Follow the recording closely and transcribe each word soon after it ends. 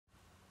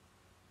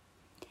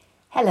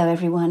Hello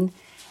everyone,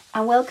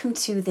 and welcome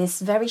to this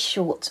very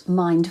short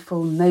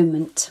mindful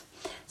moment.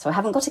 So I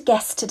haven't got a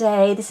guest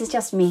today, this is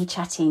just me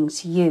chatting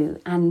to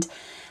you, and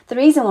the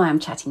reason why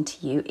I'm chatting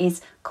to you is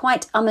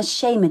quite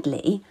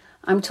unashamedly,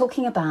 I'm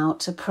talking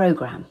about a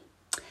program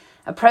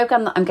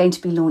that I'm going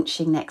to be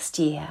launching next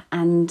year.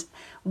 And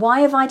why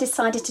have I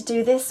decided to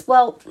do this?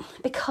 Well,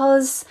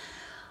 because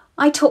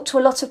I talk to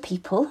a lot of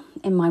people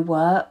in my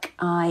work,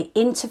 I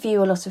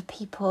interview a lot of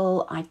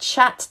people, I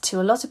chat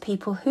to a lot of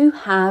people who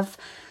have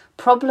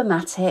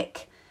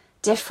problematic,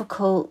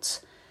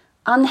 difficult,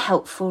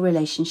 unhelpful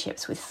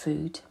relationships with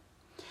food.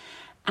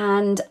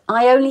 And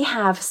I only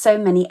have so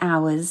many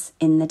hours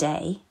in the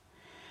day.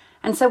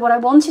 And so what I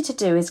wanted to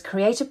do is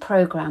create a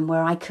program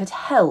where I could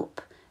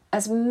help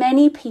as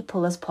many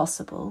people as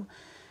possible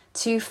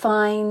to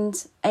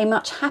find a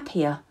much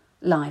happier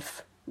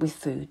life with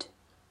food.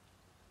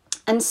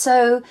 And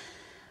so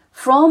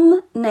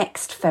from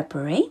next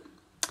February,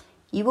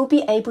 you will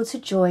be able to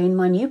join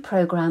my new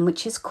program,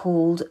 which is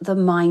called The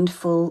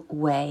Mindful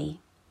Way.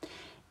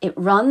 It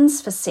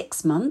runs for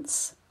 6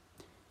 months.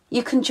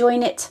 You can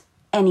join it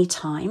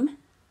anytime.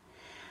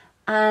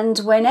 And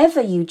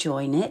whenever you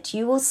join it,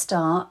 you will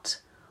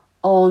start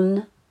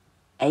on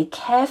a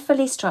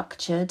carefully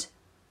structured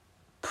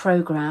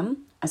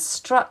program, a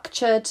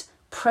structured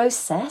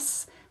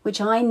process, which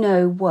I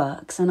know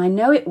works. And I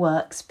know it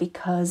works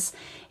because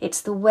it's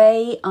the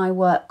way I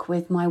work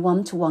with my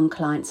one-to-one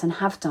clients and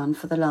have done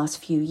for the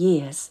last few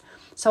years.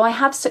 So I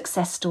have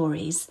success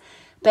stories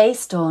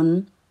based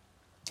on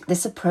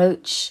this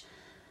approach,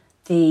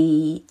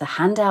 the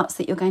handouts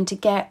that you're going to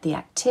get, the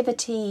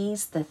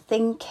activities, the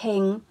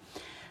thinking.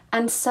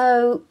 And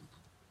so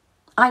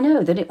I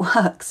know that it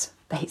works,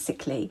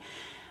 basically.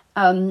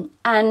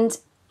 And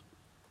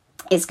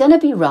it's going to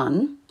be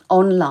run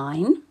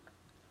online.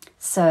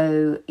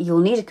 So you'll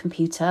need a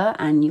computer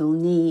and you'll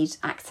need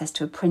access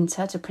to a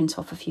printer to print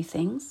off a few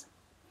things.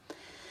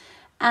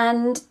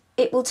 And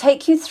it will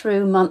take you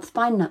through month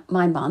by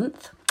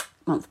month,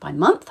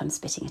 I'm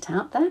spitting it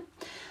out there,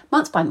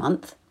 month by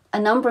month, a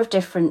number of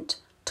different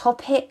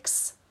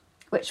topics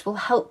which will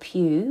help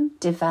you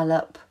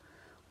develop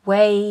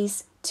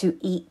ways to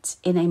eat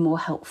in a more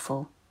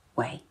helpful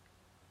way,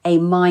 a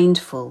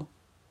mindful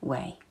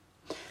way.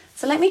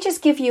 So let me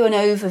just give you an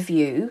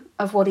overview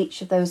of what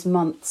each of those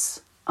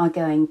months are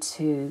going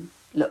to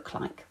look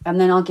like. And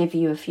then I'll give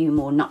you a few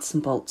more nuts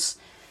and bolts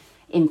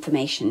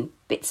information,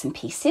 bits and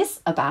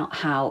pieces about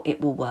how it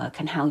will work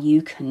and how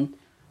you can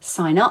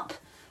sign up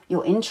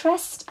your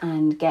interest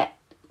and get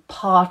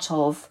part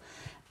of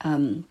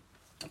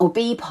or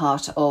be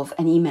part of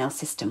an email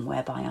system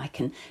whereby I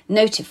can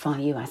notify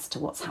you as to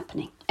what's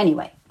happening.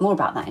 Anyway, more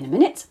about that in a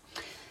minute.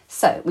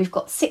 So we've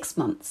got 6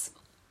 months.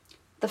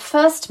 The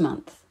first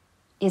month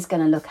is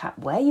going to look at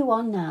where you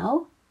are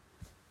now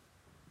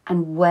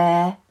and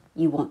where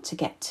you want to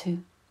get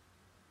to.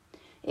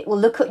 It will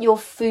look at your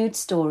food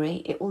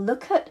story. It will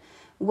look at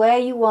where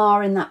you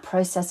are in that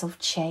process of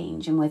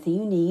change and whether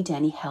you need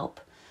any help.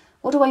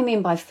 What do I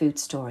mean by food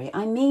story?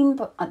 I mean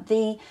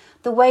the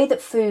way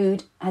that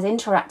food has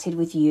interacted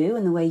with you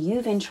and the way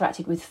you've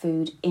interacted with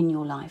food in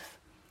your life.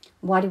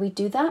 Why do we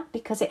do that?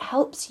 Because it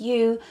helps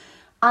you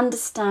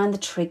understand the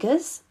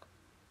triggers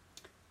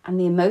and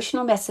the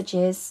emotional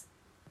messages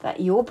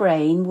that your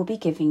brain will be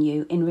giving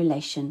you in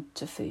relation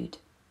to food.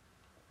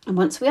 And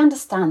once we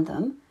understand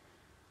them,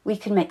 we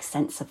can make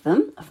sense of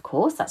them, of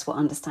course, that's what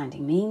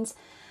understanding means.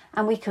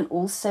 And we can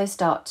also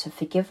start to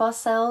forgive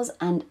ourselves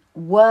and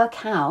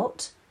work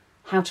out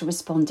how to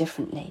respond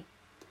differently.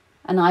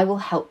 And I will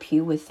help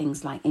you with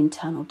things like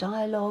internal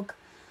dialogue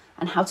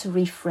and how to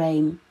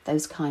reframe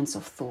those kinds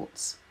of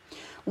thoughts.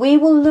 We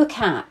will look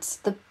at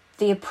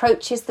the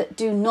approaches that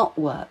do not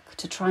work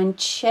to try and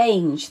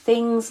change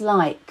things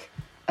like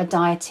a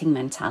dieting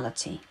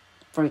mentality,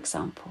 for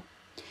example.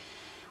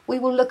 We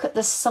will look at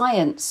the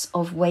science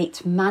of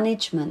weight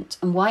management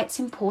and why it's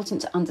important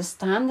to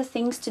understand the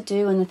things to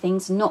do and the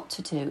things not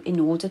to do in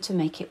order to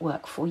make it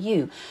work for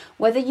you.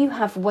 Whether you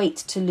have weight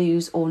to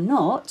lose or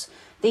not,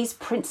 these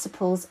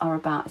principles are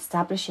about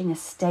establishing a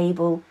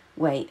stable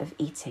way of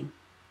eating.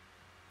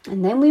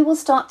 And then we will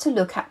start to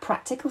look at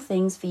practical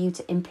things for you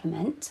to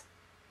implement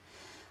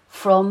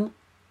from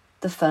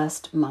the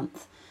first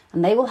month.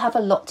 And they will have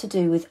a lot to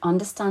do with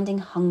understanding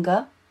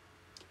hunger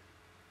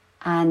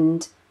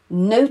and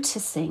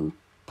noticing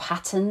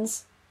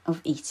patterns of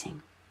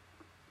eating.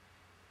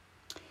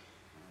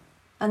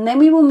 And then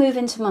we will move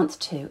into month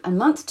 2. And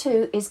month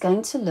 2 is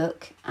going to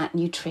look at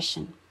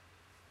nutrition.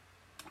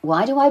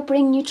 Why do I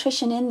bring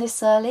nutrition in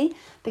this early?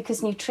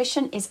 Because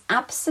nutrition is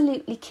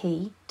absolutely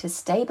key to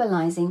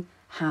stabilizing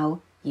how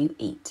you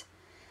eat.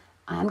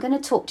 I'm going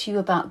to talk to you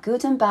about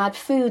good and bad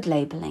food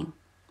labeling.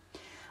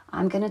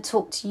 I'm going to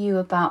talk to you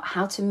about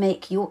how to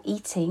make your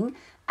eating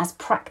as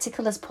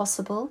practical as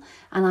possible,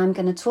 and I'm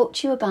going to talk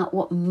to you about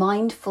what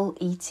mindful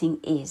eating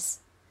is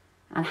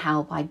and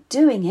how by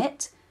doing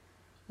it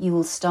you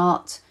will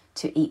start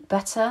to eat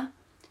better,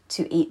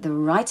 to eat the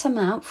right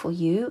amount for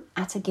you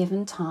at a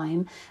given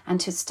time, and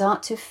to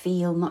start to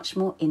feel much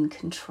more in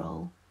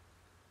control.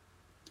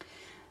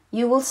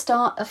 You will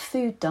start a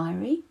food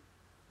diary,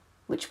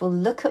 which will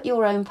look at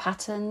your own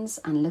patterns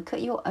and look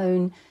at your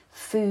own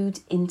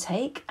food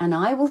intake, and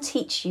I will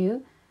teach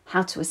you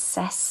how to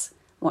assess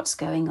what's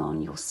going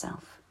on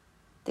yourself.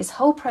 This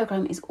whole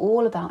program is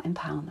all about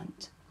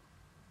empowerment.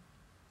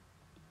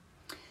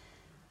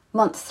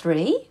 Month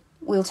 3,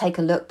 we'll take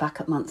a look back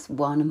at month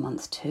 1 and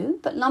month 2,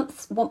 but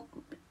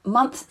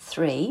month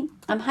 3,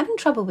 I'm having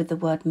trouble with the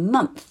word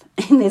month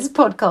in this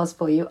podcast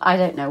for you. I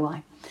don't know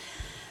why.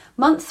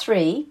 Month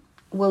 3,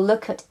 we'll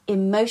look at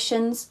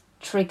emotions,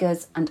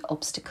 triggers and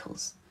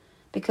obstacles,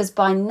 because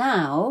by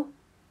now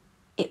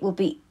it will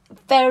be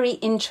very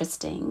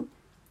interesting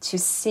to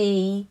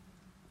see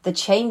the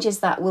changes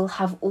that will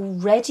have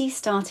already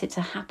started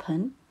to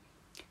happen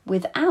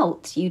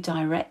without you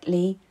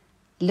directly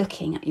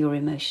looking at your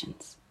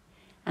emotions.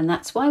 And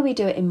that's why we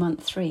do it in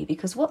month 3,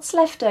 because what's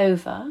left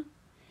over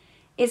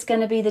is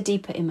going to be the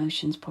deeper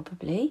emotions,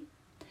 probably.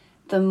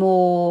 The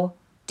more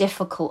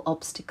difficult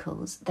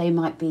obstacles, they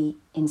might be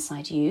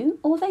inside you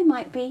or they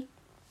might be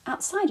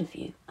outside of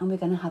you. And we're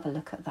going to have a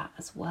look at that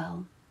as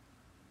well.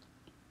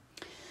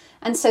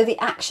 And so the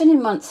action in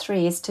month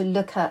 3 is to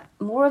look at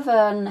more of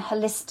an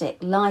holistic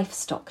life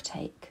stock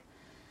take.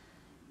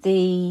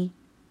 The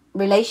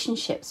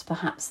relationships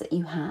perhaps that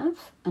you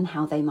have and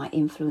how they might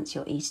influence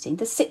your eating.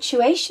 The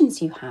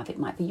situations you have, it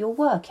might be your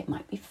work, it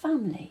might be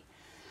family.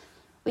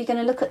 We're going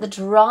to look at the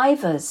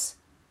drivers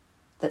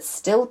that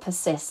still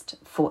persist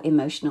for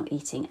emotional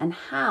eating and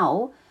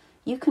how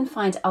you can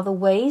find other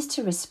ways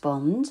to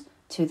respond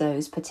to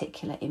those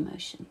particular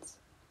emotions.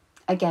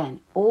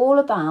 Again, all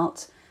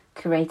about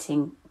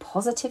creating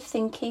positive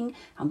thinking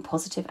and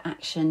positive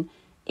action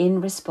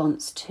in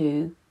response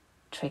to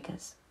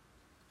triggers.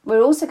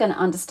 We're also going to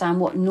understand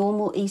what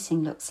normal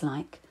eating looks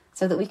like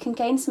so that we can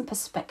gain some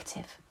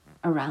perspective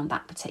around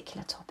that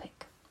particular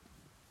topic.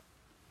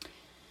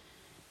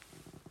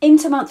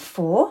 Into month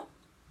 4,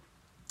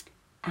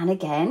 and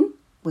again,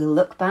 we'll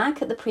look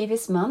back at the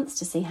previous months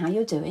to see how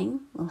you're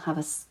doing. We'll have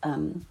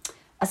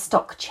a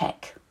stock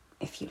check,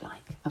 if you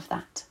like, of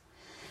that.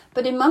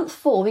 But in month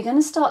 4, we're going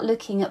to start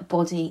looking at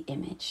body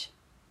image.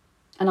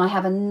 And I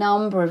have a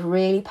number of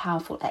really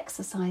powerful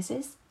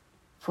exercises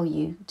for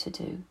you to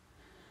do.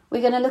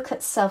 We're going to look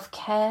at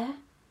self-care,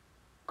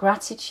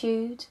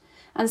 gratitude,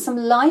 and some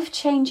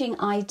life-changing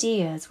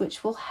ideas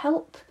which will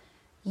help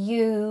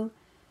you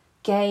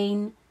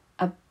gain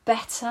a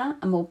better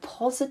and more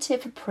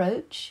positive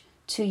approach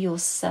to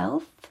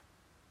yourself,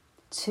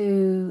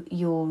 to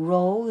your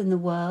role in the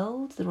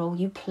world, the role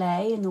you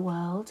play in the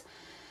world,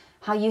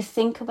 how you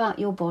think about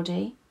your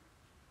body.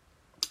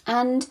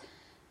 And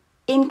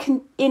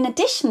in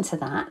addition to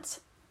that,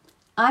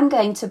 I'm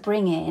going to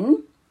bring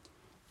in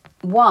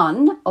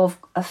one of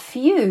a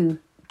few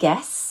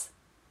guests,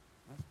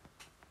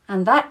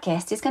 and that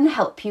guest is going to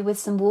help you with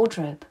some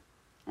wardrobe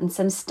and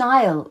some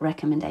style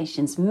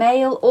recommendations,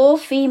 male or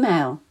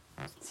female.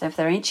 So if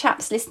there are any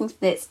chaps listening to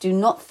this, do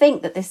not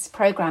think that this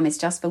program is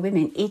just for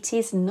women. It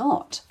is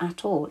not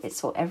at all.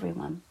 It's for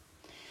everyone.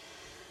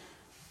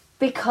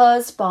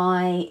 Because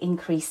by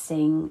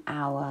increasing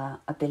our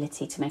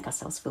ability to make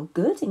ourselves feel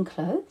good in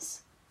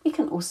clothes, we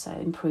can also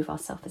improve our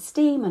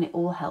self-esteem, and it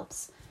all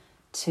helps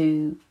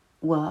to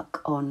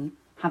work on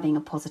having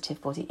a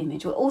positive body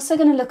image. We're also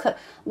going to look at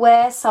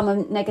where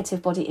some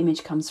negative body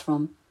image comes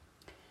from,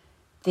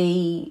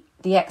 the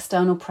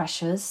external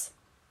pressures,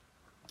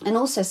 and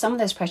also some of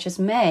those pressures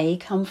may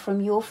come from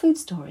your food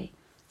story.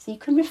 So you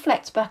can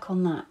reflect back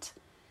on that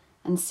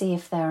and see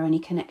if there are any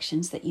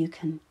connections that you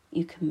can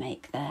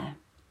make there.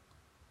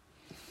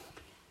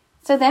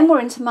 So then we're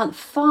into month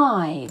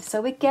 5.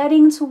 So we're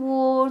getting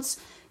towards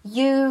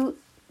you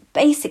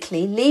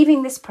basically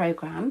leaving this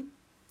program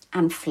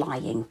and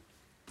flying,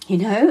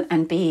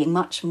 and being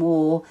much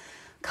more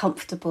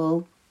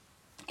comfortable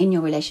in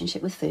your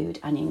relationship with food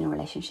and in your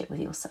relationship with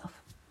yourself.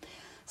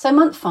 So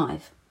month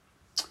 5,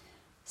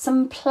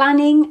 some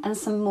planning and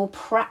some more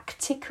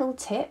practical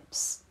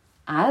tips,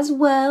 as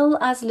well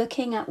as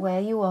looking at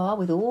where you are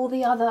with all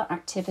the other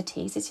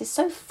activities. It is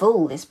so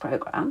full, this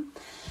program.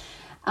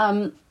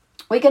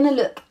 We're going to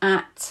look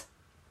at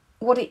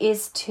what it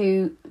is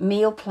to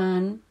meal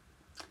plan,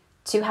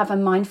 to have a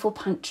mindful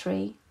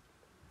pantry,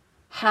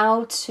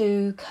 how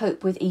to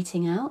cope with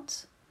eating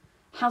out,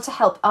 how to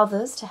help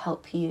others to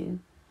help you.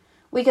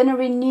 We're going to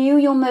renew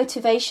your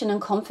motivation and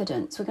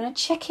confidence. We're going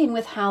to check in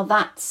with how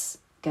that's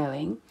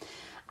going.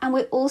 And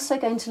we're also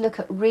going to look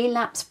at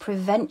relapse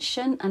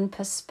prevention and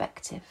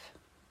perspective.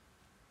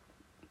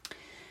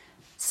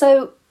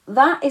 So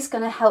that is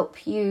going to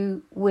help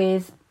you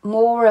with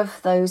more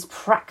of those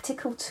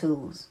practical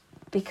tools,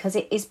 because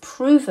it is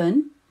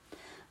proven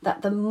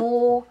that the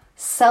more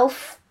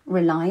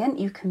self-reliant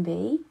you can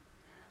be,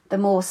 the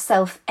more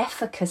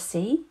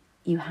self-efficacy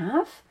you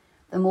have,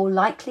 the more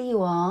likely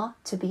you are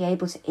to be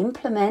able to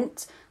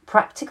implement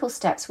practical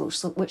steps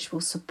which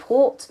will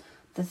support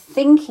the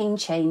thinking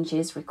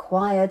changes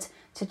required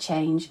to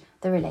change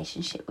the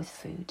relationship with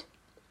food.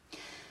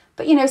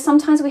 But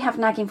sometimes we have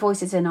nagging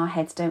voices in our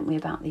heads, don't we,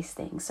 about these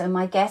things? So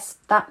my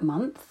guest that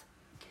month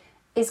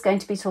is going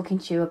to be talking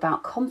to you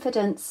about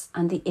confidence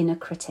and the inner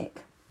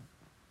critic.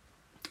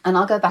 And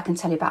I'll go back and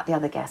tell you about the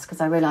other guests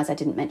because I realise I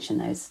didn't mention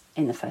those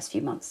in the first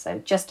few months. So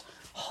just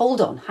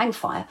hold on, hang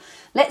fire.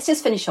 Let's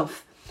just finish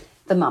off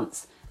the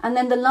months. And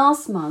then the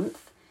last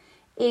month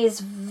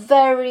is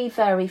very,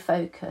 very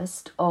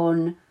focused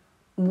on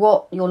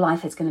what your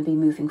life is going to be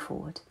moving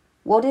forward.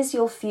 What is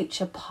your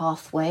future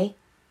pathway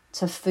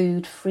to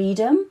food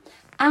freedom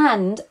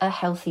and a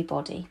healthy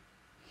body?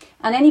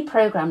 And any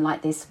program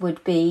like this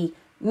would be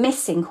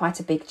missing quite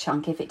a big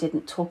chunk if it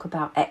didn't talk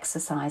about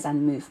exercise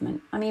and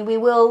movement. I mean, we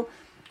will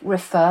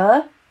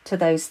refer to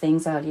those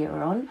things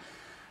earlier on,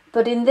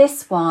 but in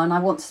this one, I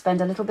want to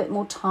spend a little bit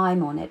more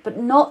time on it, but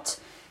not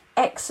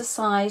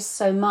exercise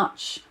so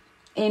much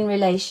in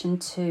relation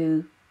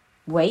to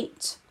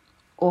weight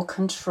or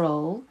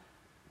control,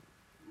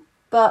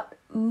 but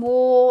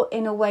more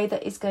in a way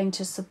that is going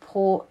to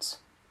support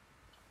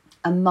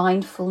a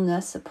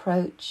mindfulness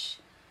approach,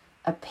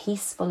 a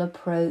peaceful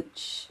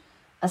approach,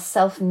 a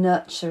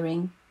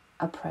self-nurturing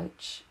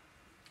approach.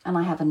 And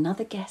I have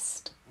another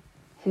guest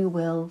who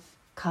will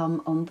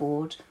come on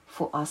board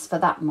for us for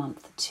that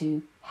month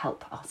to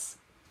help us.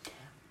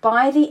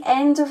 By the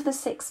end of the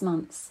 6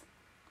 months,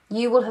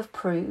 you will have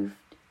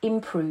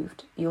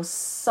improved your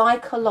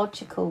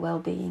psychological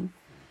well-being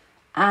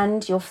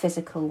and your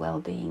physical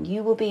well-being.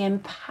 You will be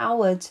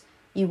empowered,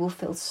 you will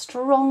feel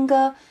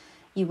stronger,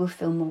 you will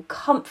feel more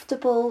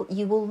comfortable,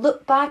 you will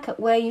look back at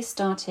where you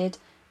started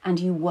and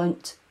you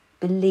won't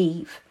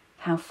believe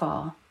how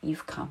far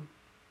you've come.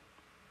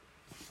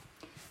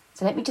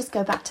 So let me just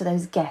go back to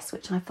those guests,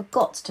 which I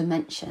forgot to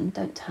mention.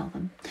 Don't tell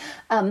them.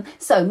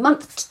 So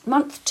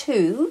month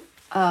 2,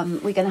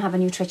 we're going to have a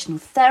nutritional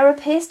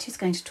therapist who's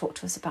going to talk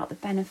to us about the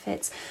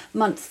benefits.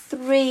 Month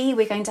 3,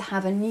 we're going to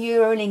have a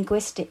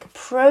neuro-linguistic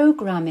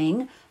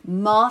programming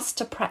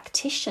master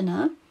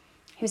practitioner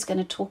who's going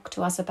to talk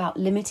to us about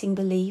limiting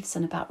beliefs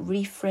and about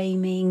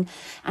reframing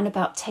and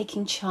about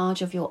taking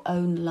charge of your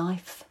own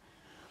life.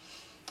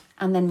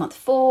 And then month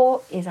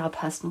 4 is our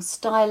personal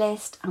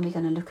stylist, and we're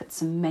going to look at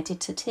some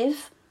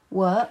meditative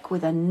work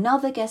with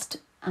another guest,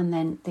 and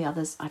then the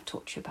others I've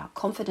talked to you about: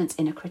 confidence,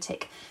 inner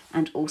critic,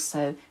 and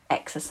also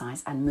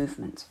exercise and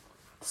movement.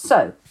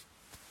 So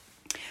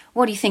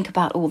what do you think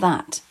about all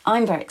that?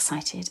 I'm very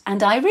excited,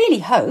 and I really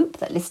hope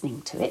that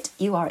listening to it,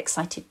 you are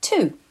excited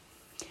too.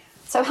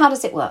 So how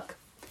does it work?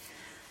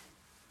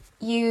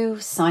 You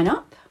sign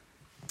up,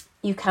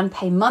 you can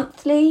pay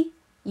monthly,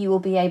 you will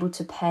be able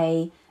to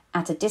pay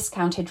at a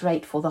discounted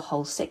rate for the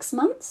whole 6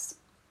 months.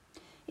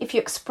 If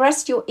you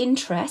express your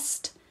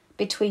interest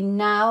between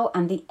now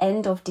and the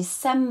end of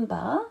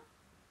December,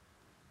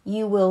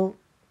 you will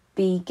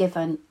be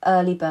given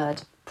early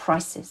bird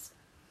prices.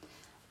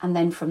 And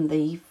then from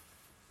the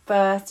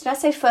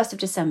 1st of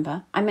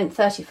December, I meant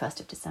 31st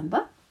of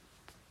December.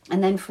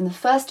 And then from the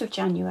 1st of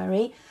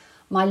January,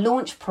 my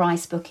launch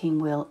price booking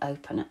will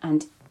open.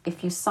 And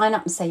if you sign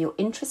up and say you're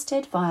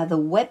interested via the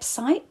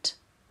website,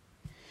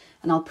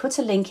 and I'll put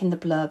a link in the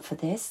blurb for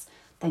this,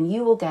 then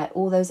you will get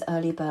all those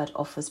early bird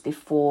offers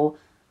before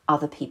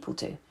other people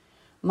do.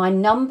 My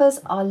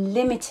numbers are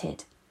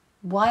limited.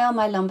 Why are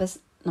my numbers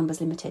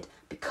limited?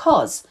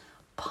 Because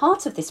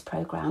part of this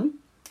program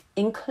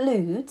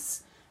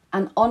includes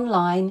an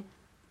online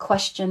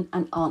question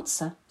and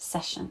answer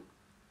session.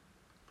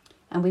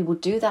 And we will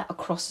do that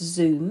across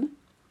Zoom.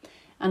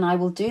 And I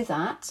will do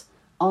that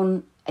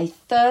on a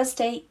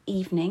Thursday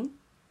evening.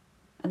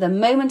 At the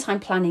moment, I'm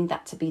planning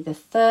that to be the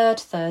 3rd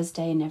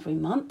Thursday in every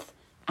month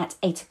at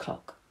 8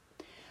 o'clock,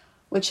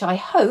 which I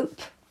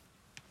hope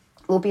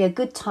will be a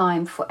good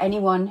time for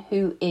anyone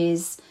who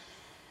is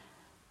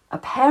a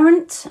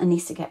parent and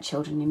needs to get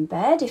children in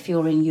bed, if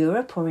you're in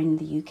Europe or in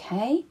the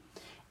UK.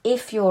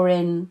 If you're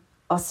in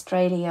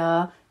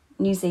Australia,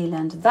 New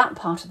Zealand, that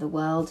part of the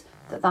world,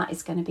 that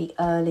is going to be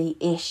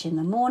early-ish in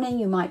the morning.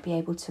 You might be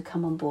able to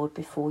come on board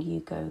before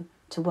you go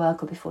to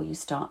work or before you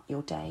start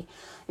your day.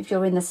 If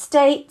you're in the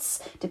States,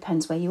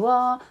 depends where you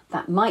are,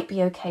 that might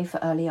be okay for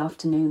early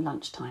afternoon,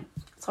 lunchtime.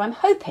 So I'm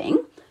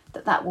hoping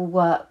that will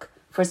work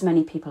for as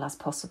many people as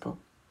possible.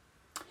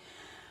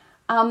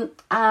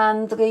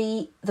 And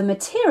the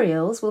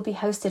materials will be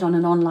hosted on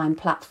an online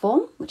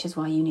platform, which is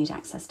why you need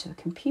access to a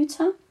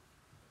computer.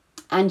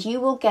 And you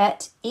will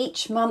get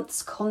each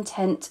month's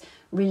content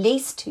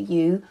released to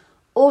you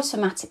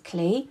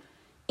automatically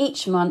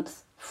each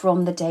month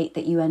from the date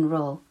that you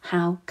enroll.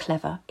 How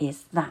clever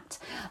is that?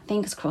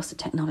 Fingers crossed the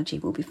technology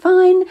will be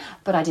fine,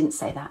 but I didn't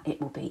say that.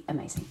 It will be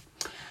amazing.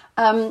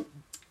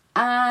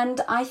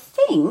 And I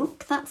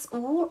think that's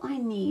all I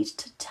need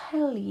to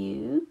tell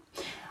you.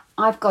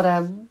 I've got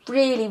a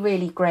really,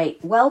 really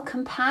great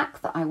welcome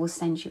pack that I will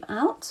send you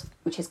out,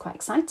 which is quite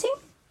exciting,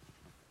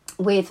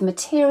 with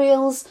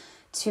materials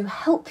to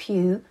help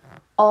you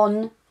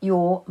on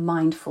your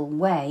mindful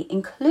way,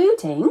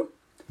 including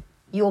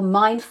your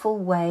mindful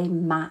way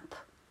map,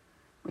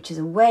 which is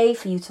a way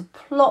for you to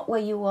plot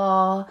where you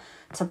are,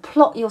 to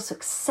plot your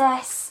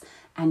success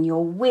and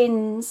your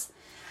wins.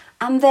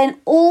 And then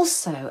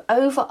also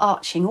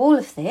overarching all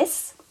of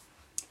this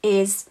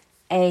is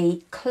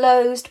a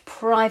closed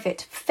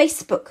private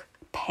Facebook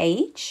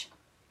page.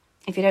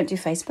 If you don't do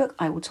Facebook,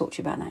 I will talk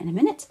to you about that in a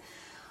minute,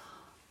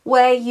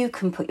 where you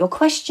can put your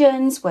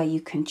questions, where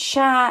you can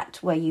chat,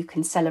 where you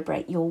can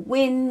celebrate your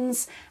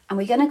wins. And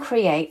we're going to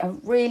create a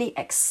really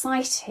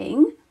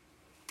exciting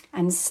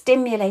and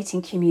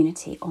stimulating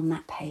community on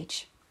that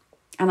page.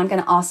 And I'm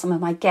going to ask some of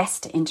my guests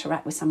to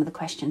interact with some of the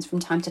questions from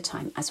time to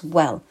time as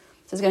well.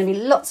 So there's going to be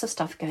lots of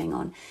stuff going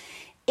on.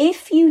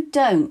 If you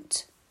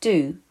don't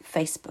do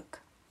Facebook,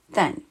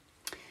 then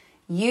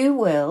you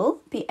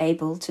will be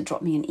able to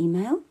drop me an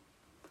email,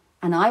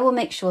 and I will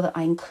make sure that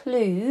I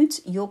include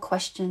your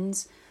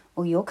questions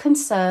or your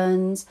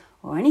concerns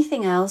or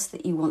anything else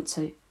that you want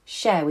to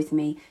share with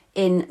me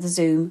in the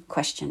Zoom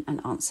question and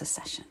answer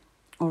session.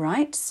 All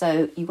right,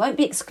 so you won't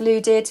be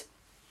excluded.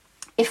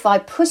 If I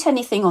put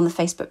anything on the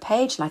Facebook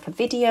page, like a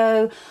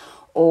video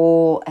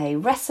or a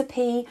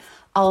recipe,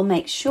 I'll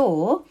make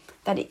sure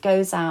that it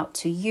goes out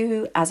to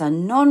you as a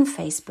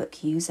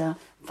non-Facebook user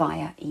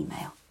via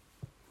email.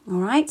 All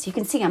right, so you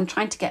can see I'm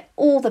trying to get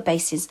all the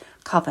bases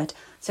covered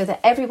so that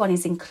everyone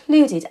is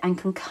included and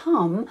can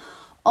come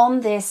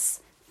on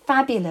this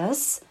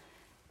fabulous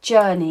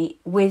journey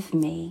with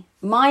me.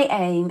 My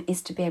aim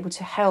is to be able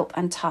to help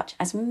and touch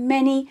as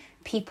many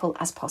people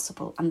as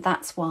possible, and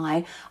that's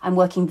why I'm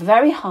working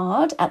very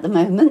hard at the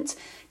moment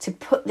to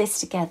put this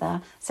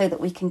together so that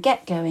we can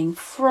get going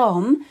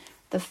from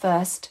the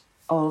 1st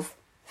of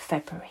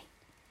February.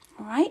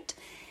 All right,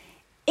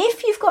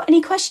 if you've got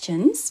any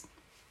questions,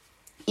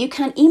 you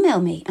can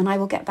email me and I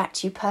will get back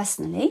to you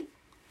personally.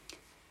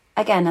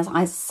 Again, as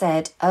I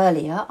said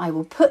earlier, I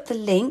will put the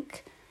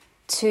link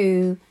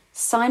to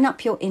sign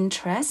up your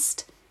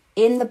interest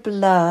in the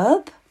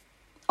blurb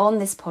on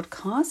this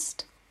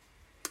podcast.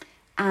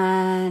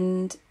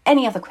 And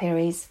any other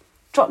queries,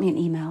 drop me an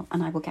email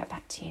and I will get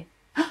back to you.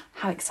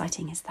 How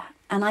exciting is that?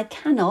 And I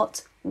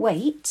cannot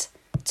wait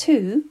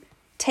to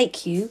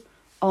take you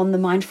on the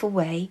mindful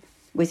way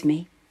with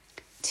me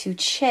to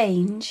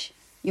change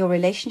your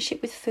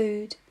relationship with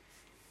food,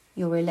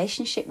 your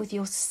relationship with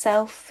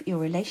yourself, your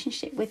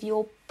relationship with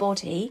your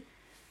body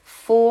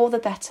for the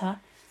better,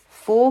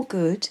 for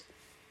good,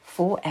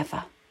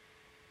 forever.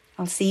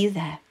 I'll see you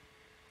there.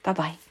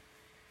 Bye-bye.